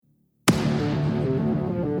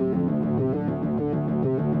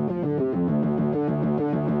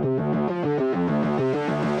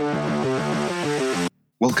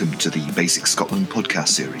Welcome to the Basic Scotland podcast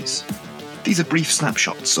series. These are brief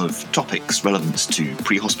snapshots of topics relevant to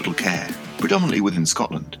pre-hospital care, predominantly within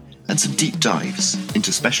Scotland, and some deep dives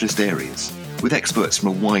into specialist areas with experts from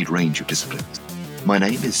a wide range of disciplines. My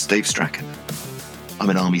name is Dave Strachan. I'm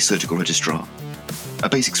an Army surgical registrar, a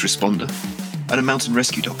basics responder, and a mountain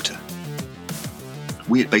rescue doctor.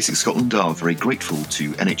 We at Basic Scotland are very grateful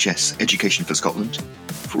to NHS Education for Scotland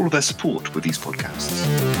for all their support with these podcasts.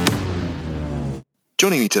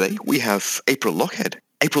 Joining me today, we have April Lochhead.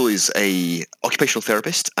 April is an occupational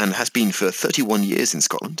therapist and has been for 31 years in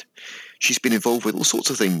Scotland. She's been involved with all sorts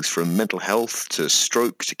of things from mental health to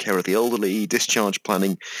stroke to care of the elderly, discharge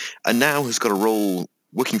planning, and now has got a role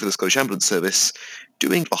working for the Scottish Ambulance Service,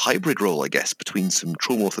 doing a hybrid role, I guess, between some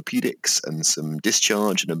trauma orthopaedics and some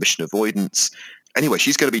discharge and admission avoidance. Anyway,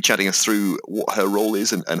 she's going to be chatting us through what her role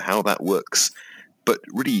is and how that works, but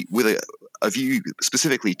really with a view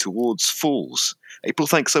specifically towards falls. April,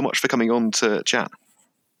 thanks so much for coming on to chat.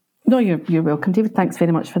 No, you're welcome, David. Thanks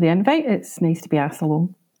very much for the invite. It's nice to be asked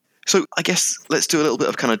along. So I guess let's do a little bit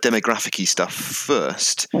of kind of demographic-y stuff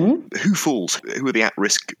first. Mm-hmm. Who falls? Who are the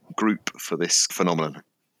at-risk group for this phenomenon?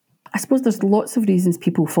 I suppose there's lots of reasons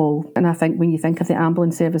people fall. And I think when you think of the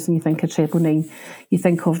ambulance service and you think of 999, you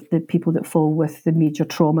think of the people that fall with the major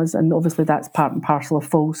traumas. And obviously that's part and parcel of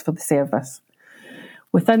falls for the service.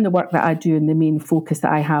 Within the work that I do, and the main focus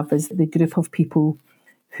that I have is the group of people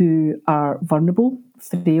who are vulnerable,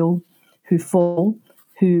 frail, who fall,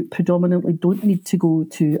 who predominantly don't need to go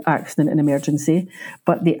to accident and emergency,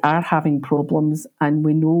 but they are having problems. And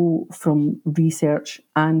we know from research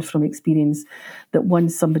and from experience that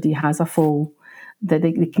once somebody has a fall, that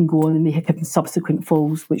they can go on and they have subsequent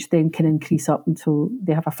falls, which then can increase up until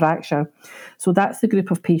they have a fracture. So that's the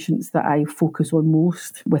group of patients that I focus on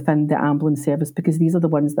most within the ambulance service, because these are the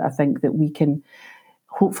ones that I think that we can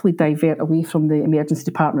hopefully divert away from the emergency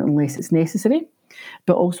department unless it's necessary,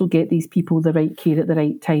 but also get these people the right care at the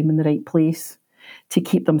right time in the right place to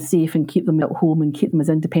keep them safe and keep them at home and keep them as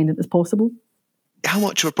independent as possible. How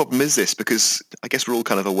much of a problem is this? Because I guess we're all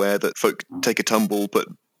kind of aware that folk take a tumble, but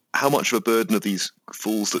how much of a burden are these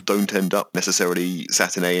falls that don't end up necessarily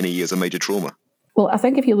sat in A&E as a major trauma? Well, I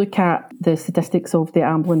think if you look at the statistics of the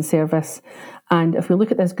ambulance service, and if we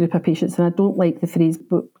look at this group of patients, and I don't like the phrase,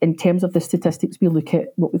 but in terms of the statistics, we look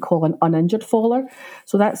at what we call an uninjured faller.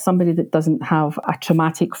 So that's somebody that doesn't have a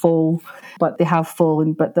traumatic fall, but they have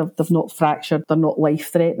fallen, but they've not fractured, they're not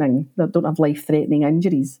life-threatening, they don't have life-threatening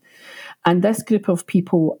injuries. And this group of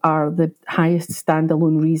people are the highest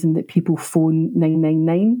standalone reason that people phone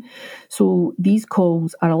 999. So these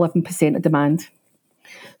calls are 11% of demand.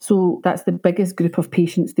 So that's the biggest group of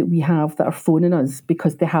patients that we have that are phoning us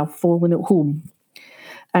because they have fallen at home.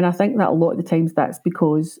 And I think that a lot of the times that's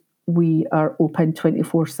because we are open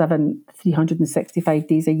 24/7, 365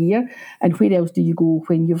 days a year. And where else do you go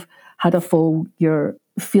when you've had a fall, you're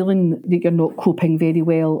feeling that you're not coping very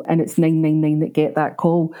well, and it's 999 that get that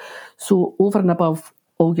call. So over and above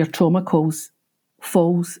all your trauma calls,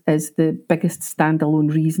 falls is the biggest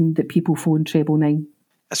standalone reason that people phone 999.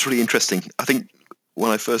 That's really interesting. I think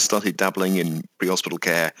when I first started dabbling in pre-hospital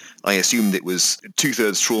care, I assumed it was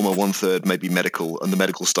 2/3 trauma, 1/3 maybe medical, and the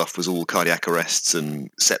medical stuff was all cardiac arrests and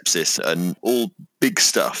sepsis and all big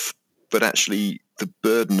stuff. But actually, the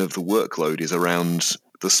burden of the workload is around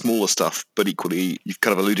the smaller stuff, but equally, you've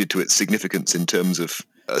kind of alluded to its significance in terms of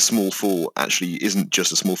a small fall actually isn't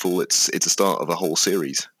just a small fall, it's a start of a whole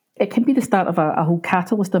series. It can be the start of a whole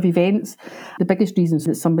catalyst of events. The biggest reasons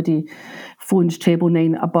that somebody phones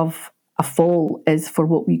 999 above a fall is for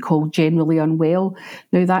what we call generally unwell.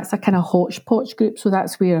 Now, that's a kind of hodgepodge group, so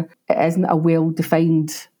that's where it isn't a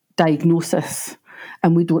well-defined diagnosis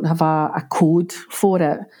and we don't have a code for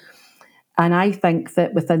it. And I think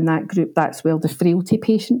that within that group, that's where the frailty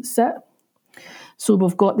patients sit. So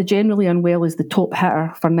we've got the generally unwell as the top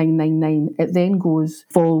hitter for 999. It then goes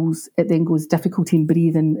falls, it then goes difficulty in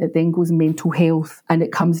breathing, it then goes mental health, and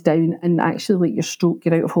it comes down, and actually like your stroke,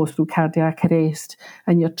 your out of hospital cardiac arrest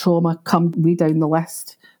and your trauma come way down the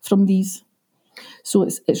list from these. So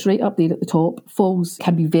it's right up there at the top. Falls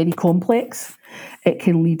can be very complex. It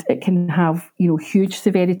can have, huge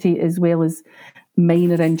severity as well as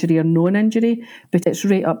minor injury or non-injury, but it's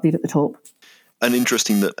right up there at the top. And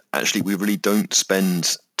interesting that actually we really don't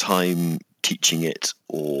spend time teaching it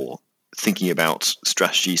or thinking about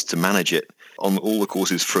strategies to manage it on all the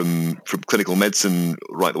courses from clinical medicine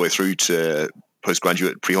right the way through to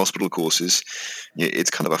postgraduate pre-hospital courses. It's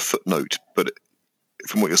kind of a footnote, but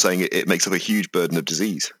from what you're saying, it makes up a huge burden of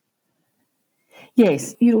disease.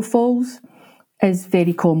 Yes, falls is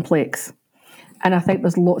very complex. And I think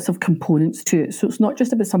there's lots of components to it. So it's not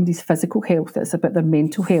just about somebody's physical health, it's about their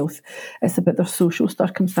mental health, it's about their social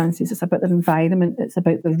circumstances, it's about their environment, it's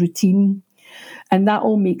about their routine. And that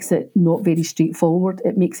all makes it not very straightforward.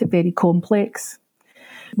 It makes it very complex.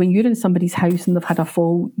 When you're in somebody's house and they've had a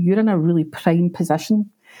fall, you're in a really prime position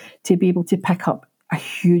to be able to pick up a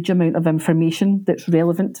huge amount of information that's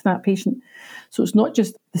relevant to that patient. So it's not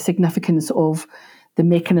just the significance of the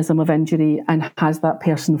mechanism of injury and has that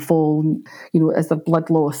person fallen, is there blood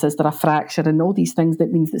loss, is there a fracture, and all these things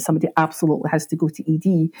that means that somebody absolutely has to go to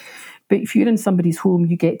ED. But if you're in somebody's home,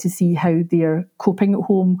 you get to see how they're coping at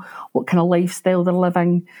home, what kind of lifestyle they're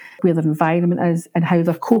living, where their environment is, and how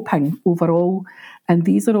they're coping overall. And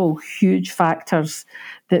these are all huge factors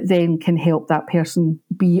that then can help that person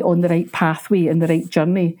be on the right pathway and the right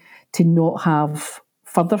journey to not have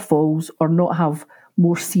further falls or not have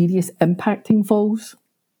more serious impacting falls.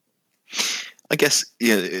 I guess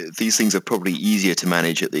these things are probably easier to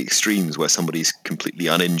manage at the extremes where somebody's completely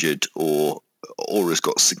uninjured or has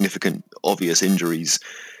got significant obvious injuries,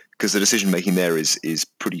 because the decision making there is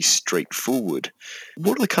pretty straightforward.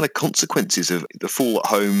 What are the kind of consequences of the fall at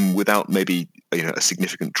home without maybe a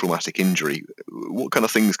significant traumatic injury? What kind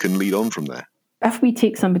of things can lead on from there? If we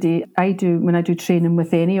take somebody, when I do training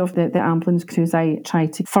with any of the ambulance crews, I try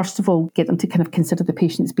to, first of all, get them to kind of consider the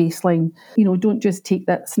patient's baseline. Don't just take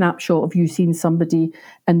that snapshot of you seeing somebody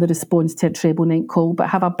in the response to a treble night call, but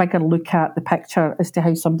have a bigger look at the picture as to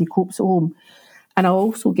how somebody copes at home. And I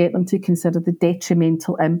also get them to consider the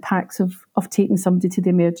detrimental impacts of taking somebody to the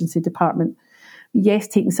emergency department. Yes,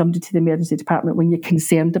 taking somebody to the emergency department when you're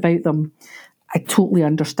concerned about them, I totally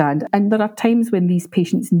understand. And there are times when these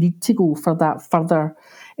patients need to go for that further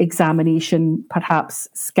examination, perhaps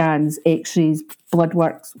scans, x-rays, blood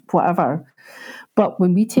works, whatever. But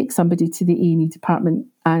when we take somebody to the A&E department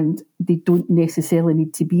and they don't necessarily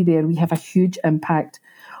need to be there, we have a huge impact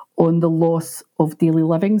on the loss of daily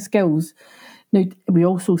living skills. Now, we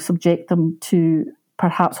also subject them to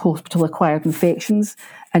perhaps hospital-acquired infections,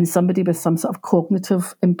 and somebody with some sort of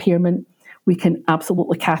cognitive impairment, we can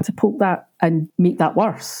absolutely catapult that and make that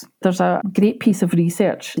worse. There's a great piece of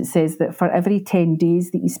research that says that for every 10 days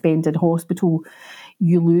that you spend in hospital,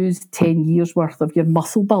 you lose 10 years worth of your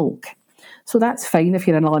muscle bulk. So that's fine if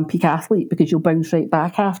you're an Olympic athlete because you'll bounce right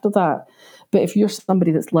back after that. But if you're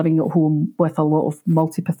somebody that's living at home with a lot of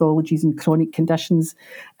multi-pathologies and chronic conditions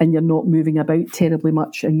and you're not moving about terribly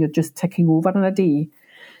much and you're just ticking over in a day,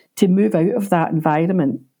 to move out of that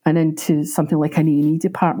environment and into something like an A&E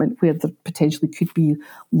department where there potentially could be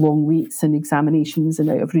long waits and examinations and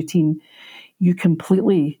out of routine, you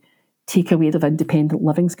completely take away the independent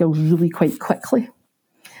living skills really quite quickly.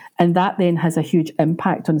 And that then has a huge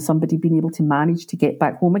impact on somebody being able to manage to get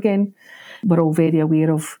back home again. We're all very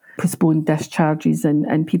aware of postponed discharges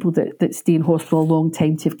and people that stay in hospital a long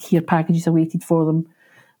time to have care packages awaited for them,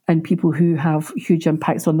 and people who have huge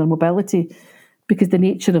impacts on their mobility. Because the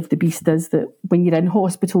nature of the beast is that when you're in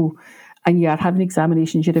hospital and you are having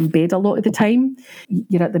examinations, you're in bed a lot of the time.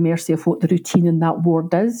 You're at the mercy of what the routine in that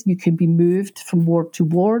ward is. You can be moved from ward to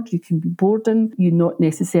ward. You can be boarding. You're not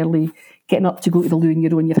necessarily getting up to go to the loo on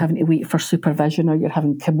your own. You're having to wait for supervision, or you're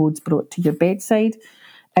having commodes brought to your bedside.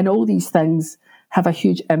 And all these things have a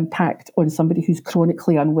huge impact on somebody who's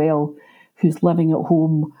chronically unwell, who's living at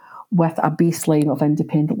home with a baseline of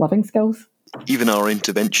independent living skills. Even our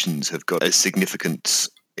interventions have got a significant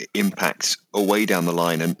impact way down the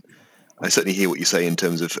line. And I certainly hear what you say in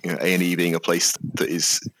terms of A&E being a place that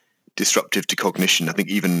is disruptive to cognition. I think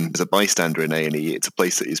even as a bystander in A&E, it's a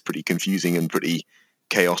place that is pretty confusing and pretty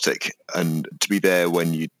chaotic. And to be there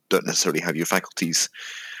when you don't necessarily have your faculties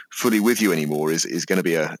fully with you anymore is going to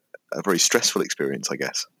be a very stressful experience, I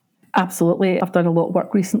guess. Absolutely. I've done a lot of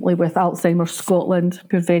work recently with Alzheimer's Scotland,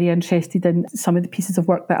 who are very interested in some of the pieces of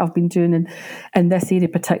work that I've been doing in this area,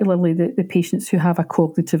 particularly the patients who have a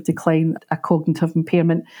cognitive decline, a cognitive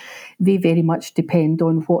impairment. They very much depend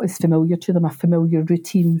on what is familiar to them, a familiar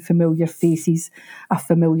routine, familiar faces, a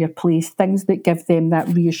familiar place, things that give them that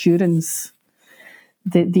reassurance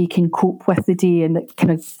that they can cope with the day and that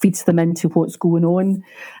kind of feeds them into what's going on.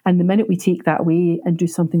 And the minute we take that away and do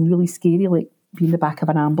something really scary, like being in the back of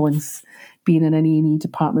an ambulance, being in an A&E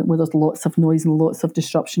department where there's lots of noise and lots of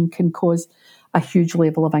disruption, can cause a huge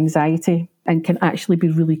level of anxiety and can actually be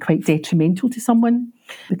really quite detrimental to someone.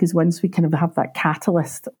 Because once we kind of have that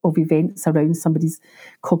catalyst of events around somebody's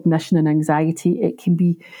cognition and anxiety, it can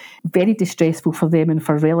be very distressful for them and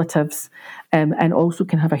for relatives, and also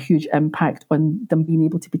can have a huge impact on them being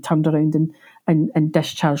able to be turned around and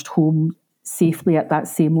discharged home safely at that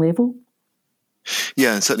same level.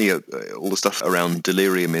 Yeah, and certainly all the stuff around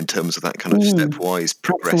delirium in terms of that kind of stepwise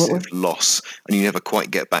progressive absolutely. loss, and you never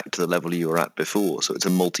quite get back to the level you were at before. So it's a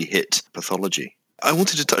multi-hit pathology. I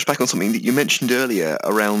wanted to touch back on something that you mentioned earlier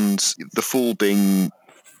around the fall being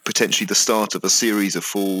potentially the start of a series of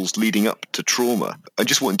falls leading up to trauma. I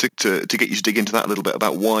just wanted to get you to dig into that a little bit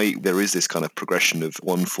about why there is this kind of progression of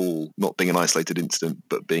one fall not being an isolated incident,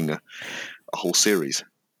 but being a whole series.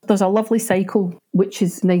 There's a lovely cycle which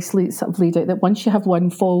is nicely sort of laid out that once you have one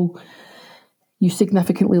fall, you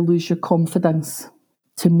significantly lose your confidence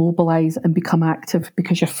to mobilise and become active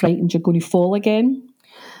because you're frightened you're going to fall again.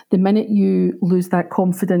 The minute you lose that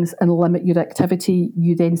confidence and limit your activity,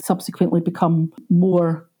 you then subsequently become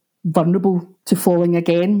more vulnerable to falling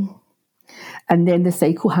again. And then the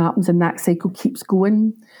cycle happens and that cycle keeps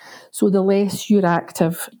going. So the less you're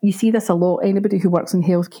active, you see this a lot. Anybody who works in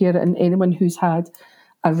healthcare and anyone who's had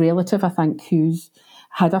a relative, I think, who's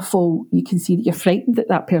had a fall, you can see that you're frightened that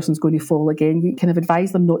that person's going to fall again. You kind of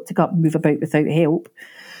advise them not to go up and move about without help.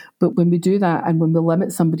 But when we do that and when we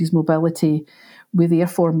limit somebody's mobility, we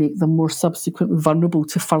therefore make them more subsequently vulnerable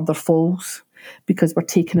to further falls because we're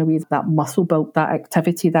taking away that muscle build, that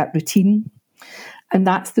activity, that routine. And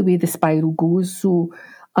that's the way the spiral goes. So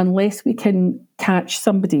unless we can catch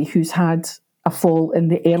somebody who's had a fall in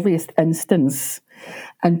the earliest instance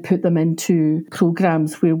and put them into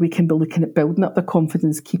programs where we can be looking at building up their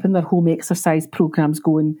confidence, keeping their home exercise programs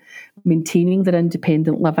going, maintaining their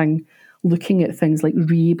independent living, looking at things like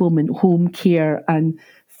reablement, home care and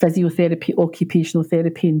physiotherapy, occupational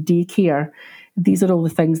therapy and daycare. These are all the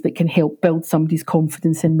things that can help build somebody's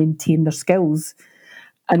confidence and maintain their skills.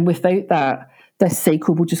 And without that, this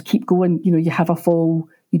cycle will just keep going. You know, you have a fall,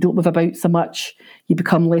 you don't move about so much, you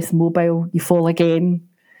become less mobile, you fall again,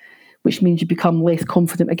 which means you become less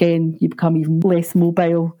confident again, you become even less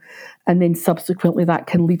mobile, and then subsequently that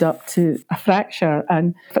can lead up to a fracture.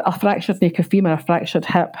 And a fractured neck of femur, a fractured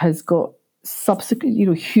hip has got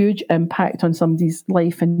subsequent, huge impact on somebody's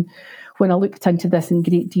life. And when I looked into this in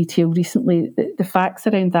great detail recently, the facts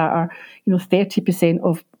around that are, 30%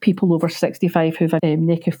 of people over 65 who have a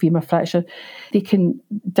neck of femur fracture, they can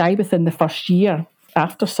die within the first year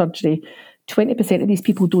after surgery. 20% of these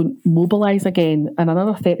people don't mobilise again, and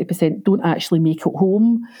another 30% don't actually make it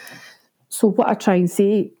home. So what I try and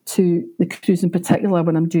say to the crews in particular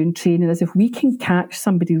when I'm doing training is if we can catch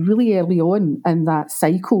somebody really early on in that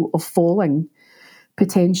cycle of falling,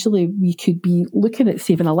 potentially we could be looking at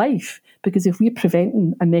saving a life. Because if we're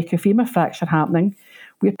preventing a neck or femur fracture happening,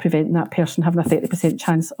 we're preventing that person having a 30%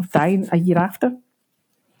 chance of dying a year after.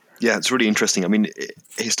 Yeah, it's really interesting. I mean,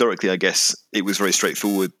 historically, I guess it was very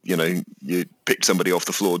straightforward. You picked somebody off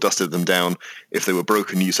the floor, dusted them down. If they were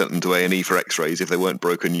broken, you sent them to A&E for x-rays. If they weren't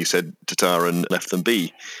broken, you said ta-ta and left them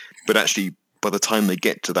be. But actually, by the time they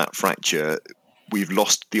get to that fracture, we've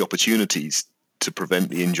lost the opportunities to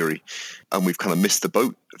prevent the injury, and we've kind of missed the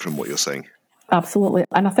boat from what you're saying. Absolutely.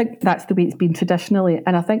 And I think that's the way it's been traditionally.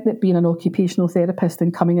 And I think that being an occupational therapist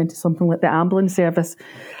and coming into something like the ambulance service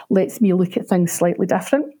lets me look at things slightly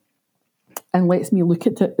different and lets me look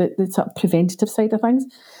at the sort of preventative side of things.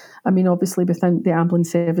 I mean, obviously within the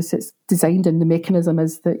ambulance service, it's designed and the mechanism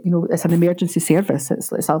is that, it's an emergency service. It's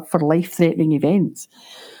for life-threatening events.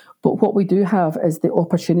 But what we do have is the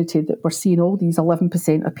opportunity that we're seeing all these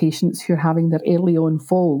 11% of patients who are having their early on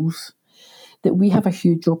falls, that we have a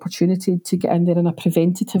huge opportunity to get in there in a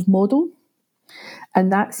preventative model.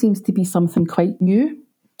 And that seems to be something quite new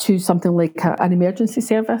to something like an emergency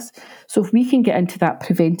service. So if we can get into that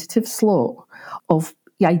preventative slot of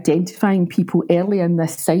identifying people early in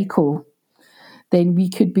this cycle, then we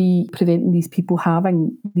could be preventing these people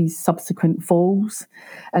having these subsequent falls.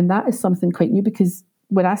 And that is something quite new because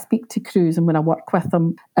when I speak to crews and when I work with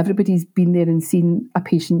them, everybody's been there and seen a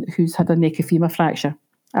patient who's had a neck of femur fracture,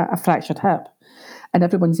 a fractured hip, and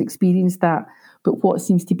everyone's experienced that. But what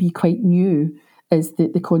seems to be quite new is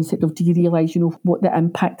the concept of, do you realise, what the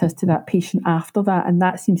impact is to that patient after that? And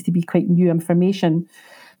that seems to be quite new information.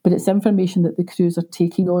 But it's information that the crews are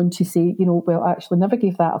taking on to say, well, actually never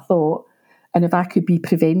gave that a thought. And if I could be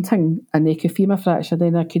preventing a neck of femur fracture,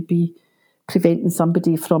 then I could be preventing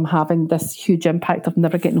somebody from having this huge impact of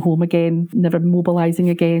never getting home again, never mobilising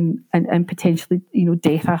again, and potentially,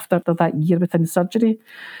 death after that year within surgery.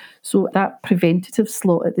 So that preventative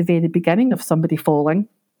slot at the very beginning of somebody falling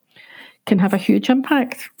can have a huge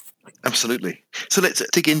impact. Absolutely. So let's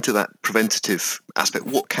dig into that preventative aspect.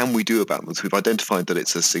 What can we do about this? We've identified that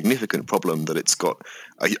it's a significant problem, that it's got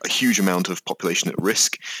a huge amount of population at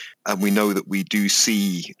risk. And we know that we do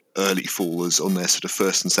see early fallers on their sort of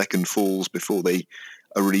first and second falls before they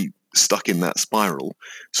are really stuck in that spiral.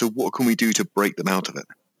 So what can we do to break them out of it?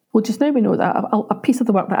 Well, just now we know that a piece of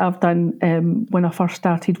the work that I've done when I first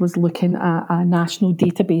started was looking at a national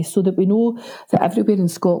database, so that we know that everywhere in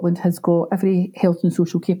Scotland has got, every health and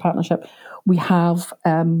social care partnership, we have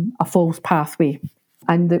a falls pathway,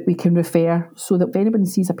 and that we can refer, so that if anyone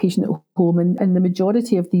sees a patient at home, and the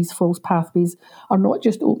majority of these falls pathways are not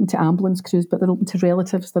just open to ambulance crews, but they're open to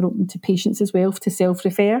relatives, they're open to patients as well to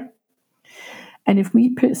self-refer. And if we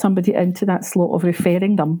put somebody into that slot of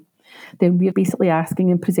referring them, then we're basically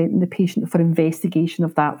asking and presenting the patient for investigation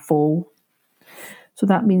of that fall. So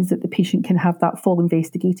that means that the patient can have that fall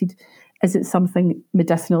investigated. Is it something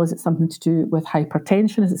medicinal? Is it something to do with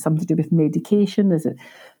hypertension? Is it something to do with medication? Is it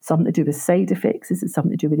something to do with side effects? Is it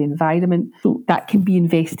something to do with the environment? So that can be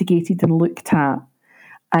investigated and looked at.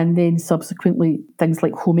 And then subsequently, things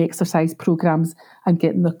like home exercise programs and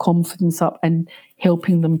getting their confidence up and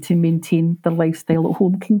helping them to maintain their lifestyle at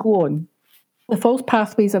home can go on. The falls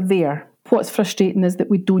pathways are there. What's frustrating is that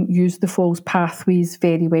we don't use the falls pathways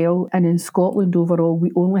very well. And in Scotland overall, we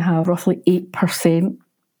only have roughly 8%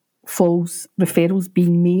 falls referrals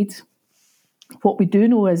being made. What we do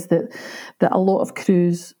know is that a lot of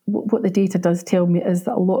crews, what the data does tell me is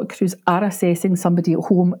that a lot of crews are assessing somebody at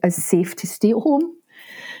home as safe to stay at home,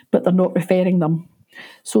 but they're not referring them.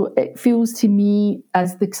 So it feels to me,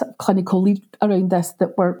 as the clinical lead around this,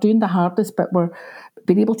 that we're doing the hardest, but we're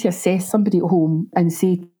being able to assess somebody at home and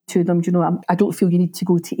say to them, I don't feel you need to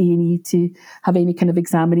go to A&E to have any kind of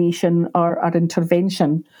examination or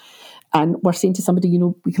intervention. And we're saying to somebody,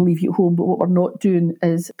 we can leave you at home, but what we're not doing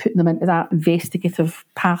is putting them into that investigative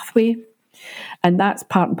pathway. And that's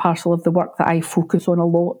part and parcel of the work that I focus on a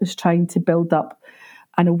lot, is trying to build up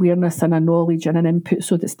an awareness and a knowledge and an input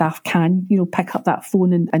so that staff can, pick up that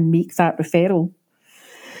phone and make that referral.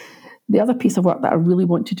 The other piece of work that I really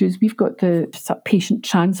want to do is we've got the patient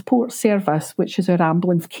transport service, which is our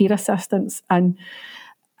ambulance care assistance. And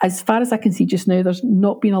as far as I can see just now, there's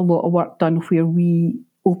not been a lot of work done where we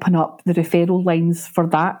open up the referral lines for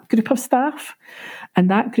that group of staff.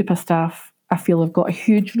 And that group of staff, I feel, have got a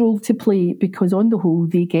huge role to play, because on the whole,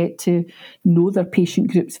 they get to know their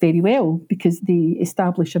patient groups very well, because they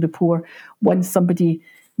establish a rapport once somebody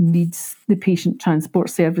needs the patient transport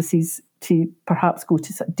services to perhaps go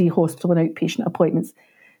to day hospital and outpatient appointments.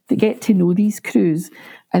 They get to know these crews,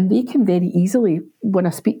 and they can very easily, when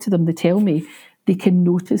I speak to them, they tell me they can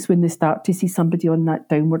notice when they start to see somebody on that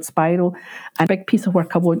downward spiral. And a big piece of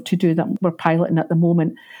work I want to do that we're piloting at the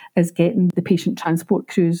moment is getting the patient transport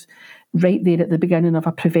crews right there at the beginning of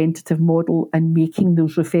a preventative model and making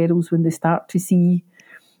those referrals when they start to see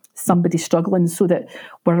somebody struggling, so that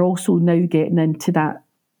we're also now getting into that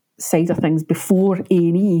side of things before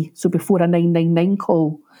A&E, so before a 999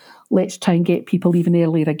 call. Let's try and get people even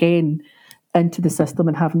earlier again into the system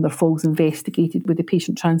and having their falls investigated with the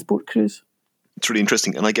patient transport crews. It's really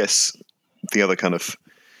interesting. And I guess the other kind of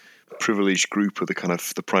privileged group are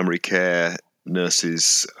the primary care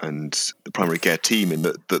nurses and the primary care team, in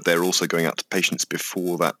that they're also going out to patients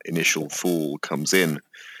before that initial fall comes in,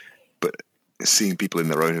 but seeing people in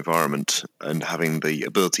their own environment and having the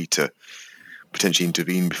ability to potentially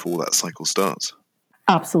intervene before that cycle starts.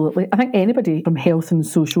 Absolutely. I think anybody from health and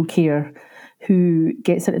social care who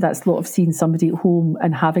gets into that slot of seeing somebody at home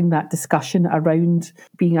and having that discussion around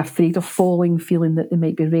being afraid of falling, feeling that they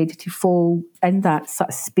might be ready to fall, in that sort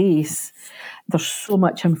of space, there's so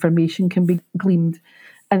much information can be gleaned.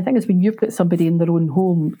 And the thing is, when you've got somebody in their own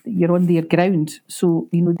home, you're on their ground. So,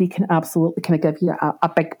 they can absolutely kind of give you a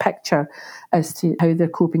big picture as to how they're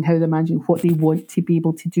coping, how they're managing, what they want to be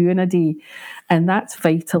able to do in a day. And that's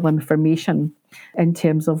vital information in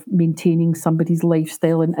terms of maintaining somebody's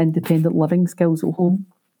lifestyle and independent living skills at home.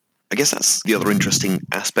 I guess that's the other interesting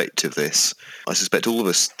aspect of this. I suspect all of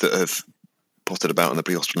us that have potted about in the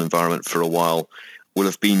pre-hospital environment for a while will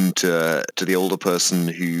have been to the older person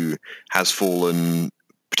who has fallen,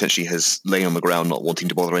 potentially has lain on the ground not wanting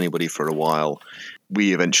to bother anybody for a while.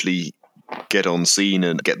 We eventually get on scene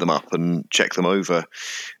and get them up and check them over.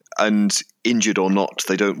 And injured or not,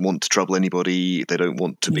 they don't want to trouble anybody, they don't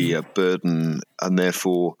want to be a burden, and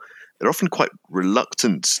therefore they're often quite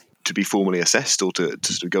reluctant to be formally assessed or to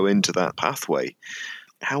go into that pathway.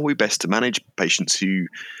 How are we best to manage patients who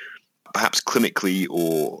perhaps clinically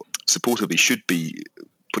or supportively should be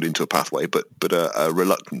put into a pathway but are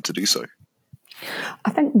reluctant to do so?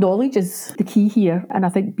 I think knowledge is the key here, and I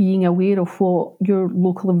think being aware of what your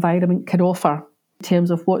local environment can offer in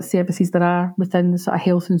terms of what services there are within the sort of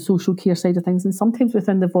health and social care side of things, and sometimes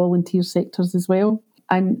within the volunteer sectors as well.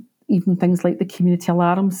 And, even things like the community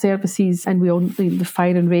alarm services, and the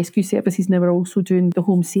fire and rescue services now are also doing the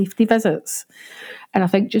home safety visits. And I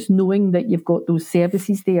think just knowing that you've got those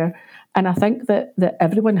services there, and I think that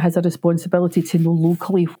everyone has a responsibility to know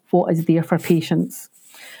locally what is there for patients,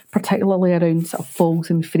 particularly around sort of falls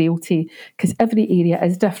and frailty, because every area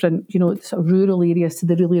is different. Sort of rural areas to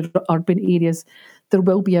the really urban areas, there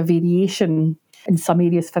will be a variation. In some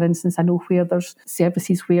areas, for instance, I know where there's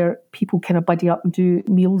services where people kind of buddy up and do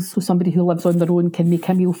meals. So somebody who lives on their own can make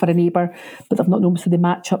a meal for a neighbour, but they've not known, so they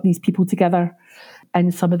match up these people together.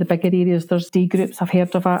 In some of the bigger areas, there's day groups. I've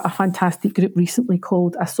heard of a fantastic group recently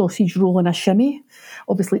called A Sausage Roll and a Shimmy.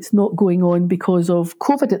 Obviously, it's not going on because of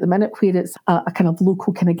COVID at the minute, where it's a kind of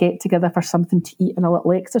local kind of get-together for something to eat and a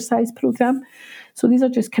little exercise programme. So these are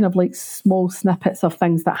just kind of like small snippets of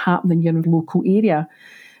things that happen in your local area.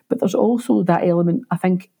 But there's also that element, I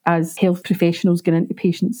think, as health professionals get into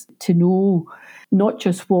patients, to know not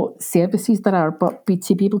just what services there are, but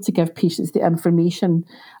to be able to give patients the information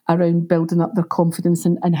around building up their confidence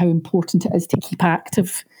and how important it is to keep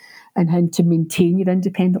active and how to maintain your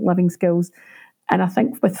independent living skills. And I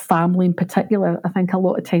think with family in particular, I think a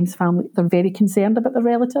lot of times family, they're very concerned about their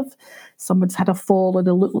relative. Someone's had a fall or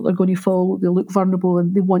they look like they're going to fall, they look vulnerable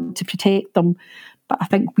and they want to protect them. But I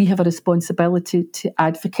think we have a responsibility to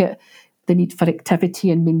advocate the need for activity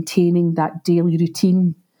and maintaining that daily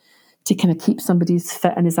routine to kind of keep somebody as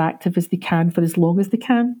fit and as active as they can for as long as they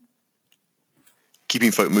can.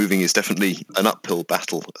 Keeping folk moving is definitely an uphill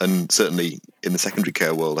battle, and certainly in the secondary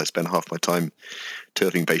care world, I spend half my time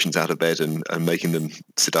turfing patients out of bed and making them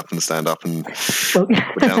sit up and stand up and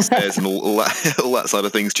downstairs and all that side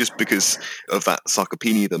of things, just because of that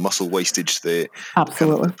sarcopenia, the muscle wastage, the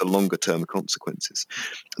longer term consequences.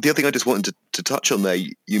 The other thing I just wanted to touch on there,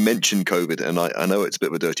 you mentioned COVID, and I know it's a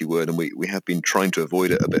bit of a dirty word, and we have been trying to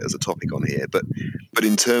avoid it a bit as a topic on here, but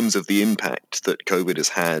in terms of the impact that COVID has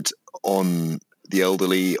had on the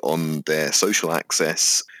elderly, on their social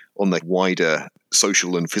access, on their wider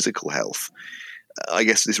social and physical health, I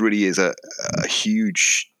guess this really is a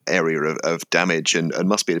huge area of damage and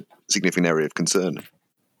must be a significant area of concern.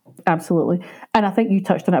 Absolutely. And I think you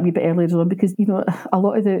touched on it a wee bit earlier on, because, a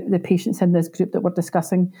lot of the patients in this group that we're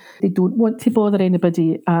discussing, they don't want to bother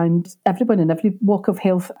anybody, and everyone in every walk of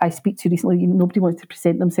health I speak to recently, nobody wants to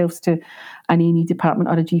present themselves to an A&E department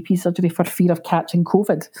or a GP surgery for fear of catching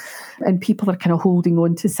COVID. And people are kind of holding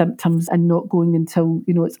on to symptoms and not going until,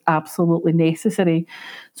 it's absolutely necessary.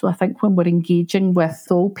 So I think when we're engaging with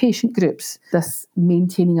all patient groups, this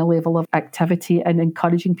maintaining a level of activity and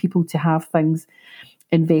encouraging people to have things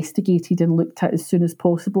investigated and looked at as soon as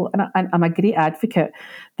possible. And I'm a great advocate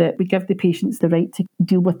that we give the patients the right to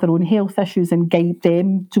deal with their own health issues and guide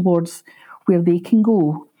them towards where they can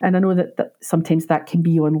go. And I know that sometimes that can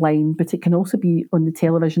be online, but it can also be on the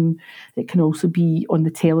television. It can also be on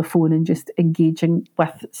the telephone and just engaging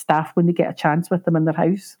with staff when they get a chance with them in their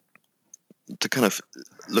house. To kind of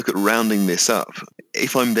look at rounding this up,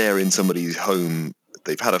 if I'm there in somebody's home,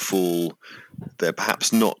 they've had a fall, they're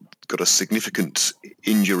perhaps not got a significant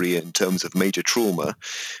injury in terms of major trauma,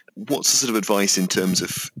 what's the sort of advice in terms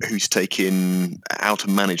of who to take in, how to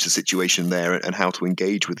manage the situation there, and how to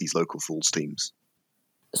engage with these local falls teams?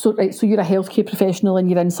 So you're a healthcare professional and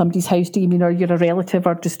you're in somebody's house, do you mean, or you're a relative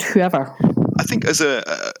or just whoever? I think as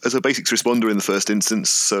a basics responder in the first instance,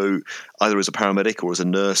 so either as a paramedic or as a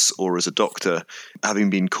nurse or as a doctor, having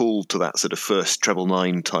been called to that sort of first treble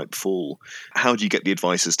 9 type fall, how do you get the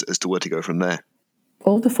advice as to where to go from there?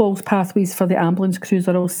 All the falls pathways for the ambulance crews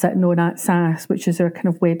are all sitting on at SAS, which is our kind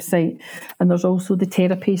of website. And there's also the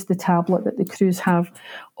Therapace, the tablet that the crews have.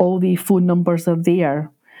 All the phone numbers are there.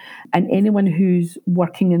 And anyone who's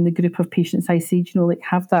working in the group of patients, I say,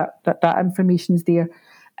 have that information's there.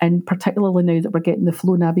 And particularly now that we're getting the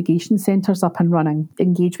flow navigation centres up and running,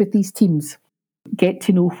 engage with these teams. Get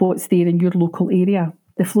to know what's there in your local area.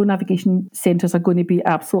 The flow navigation centres are going to be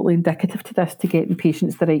absolutely indicative to this, to getting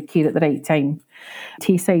patients the right care at the right time.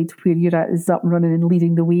 Tayside, where you're at, is up and running and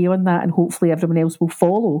leading the way on that, and hopefully everyone else will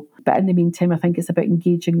follow. But in the meantime, I think it's about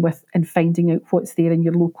engaging with and finding out what's there in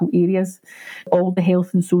your local areas. All the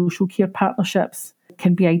health and social care partnerships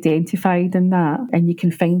can be identified in that, and you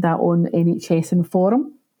can find that on NHS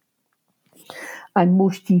Inforum. And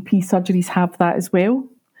most GP surgeries have that as well.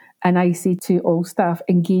 And I say to all staff,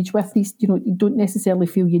 engage with these. You don't necessarily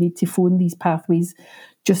feel you need to phone these pathways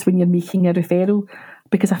just when you're making a referral,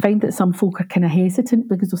 because I find that some folk are kind of hesitant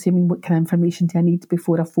because they'll say, what kind of information do I need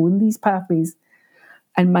before I phone these pathways?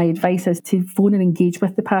 And my advice is to phone and engage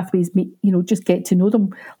with the pathways. Just get to know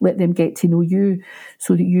them, let them get to know you,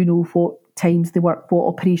 so that you know what times they work, what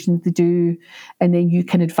operations they do, and then you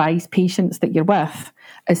can advise patients that you're with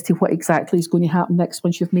as to what exactly is going to happen next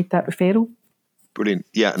once you've made that referral. Brilliant.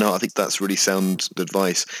 Yeah, no, I think that's really sound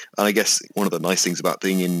advice. And I guess one of the nice things about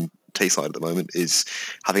being in Tayside at the moment is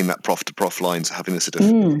having that prof-to-prof line, so having the sort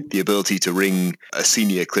of the ability to ring a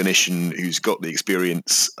senior clinician who's got the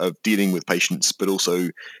experience of dealing with patients, but also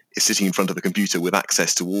is sitting in front of a computer with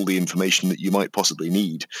access to all the information that you might possibly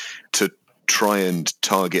need to try and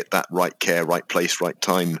target that right care, right place, right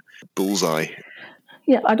time bullseye.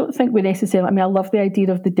 Yeah, I don't think we necessarily, I love the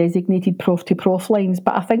idea of the designated prof-to-prof lines,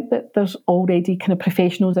 but I think that there's already kind of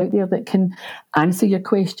professionals out there that can answer your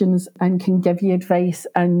questions and can give you advice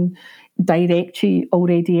and direct you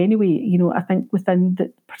already anyway. I think within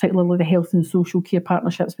particularly the health and social care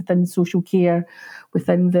partnerships, within social care,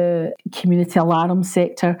 within the community alarm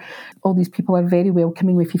sector, all these people are very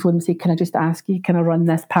welcoming if you phone and say, can I just ask you, can I run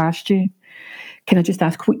this past you? Can I just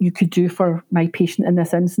ask what you could do for my patient in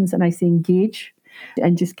this instance? And I say engage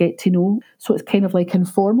and just get to know. So it's kind of like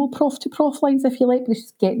informal prof-to-prof lines, if you like, but it's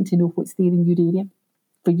just getting to know what's there in your area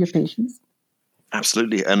for your patients.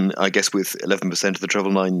 Absolutely. And I guess with 11% of the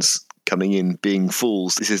treble lines coming in being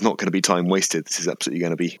falls, this is not going to be time wasted. This is absolutely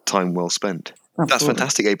going to be time well spent. Absolutely. That's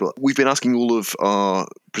fantastic, April. We've been asking all of our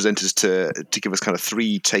presenters to give us kind of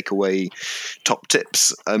 3 takeaway top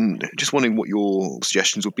tips. Just wondering what your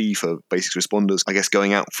suggestions would be for basic responders, I guess,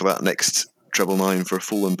 going out for that next treble 9 for a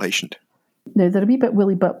fallen patient. Now, they're a wee bit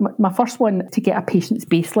woolly, but my first one, to get a patient's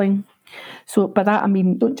baseline. So by that, I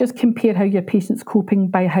mean, don't just compare how your patient's coping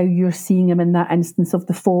by how you're seeing him in that instance of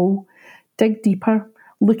the fall. Dig deeper.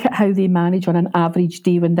 Look at how they manage on an average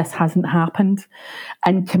day when this hasn't happened,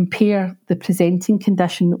 and compare the presenting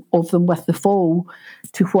condition of them with the fall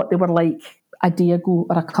to what they were like a day ago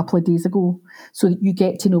or a couple of days ago, so that you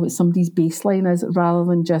get to know what somebody's baseline is rather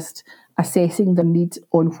than just assessing their need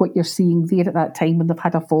on what you're seeing there at that time when they've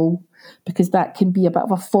had a fall, because that can be a bit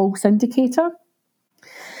of a false indicator.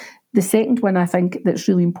 The second one I think that's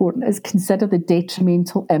really important is consider the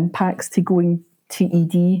detrimental impacts to going to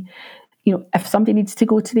ED. If somebody needs to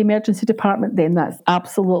go to the emergency department, then that's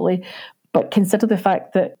absolutely. But consider the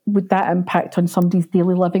fact that would that impact on somebody's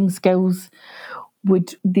daily living skills?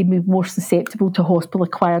 Would they be more susceptible to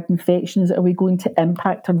hospital-acquired infections? Are we going to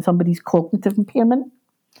impact on somebody's cognitive impairment?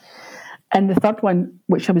 And the third one,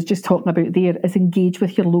 which I was just talking about there, is engage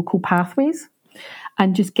with your local pathways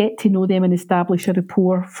and just get to know them and establish a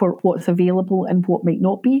rapport for what's available and what might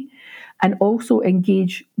not be. And also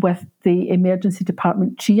engage with the emergency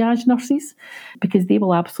department triage nurses, because they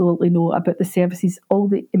will absolutely know about the services. All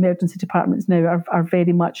the emergency departments now are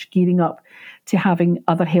very much gearing up to having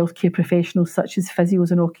other healthcare professionals such as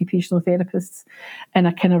physios and occupational therapists in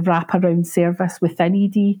a kind of wraparound service within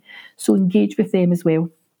ED. So engage with them as well.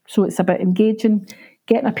 So it's about engaging,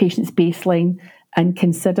 getting a patient's baseline, and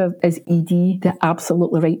consider is ED the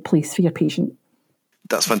absolutely right place for your patient.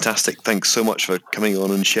 That's fantastic. Thanks so much for coming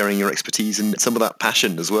on and sharing your expertise and some of that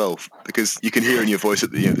passion as well, because you can hear in your voice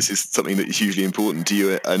that this is something that is hugely important to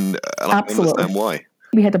you, and I understand why.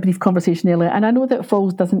 We had a brief conversation earlier, and I know that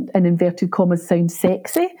falls doesn't, in inverted commas, sound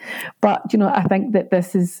sexy, but I think that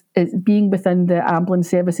this is being within the ambulance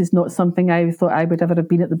service is not something I thought I would ever have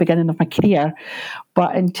been at the beginning of my career.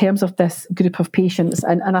 But in terms of this group of patients,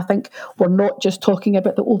 and I think we're not just talking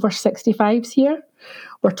about the over 65s here.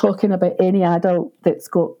 We're talking about any adult that's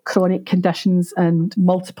got chronic conditions and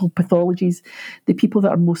multiple pathologies, the people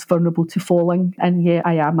that are most vulnerable to falling. And yeah,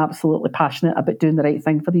 I am absolutely passionate about doing the right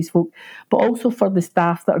thing for these folk, but also for the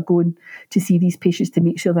staff that are going to see these patients to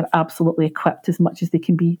make sure they're absolutely equipped as much as they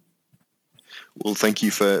can be. Well, thank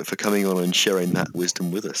you for coming on and sharing that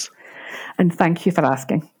wisdom with us. And thank you for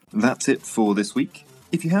asking. That's it for this week.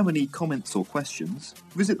 If you have any comments or questions,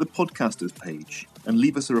 visit the podcasters page and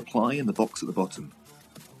leave us a reply in the box at the bottom.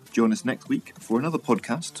 Join us next week for another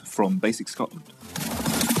podcast from Basic Scotland.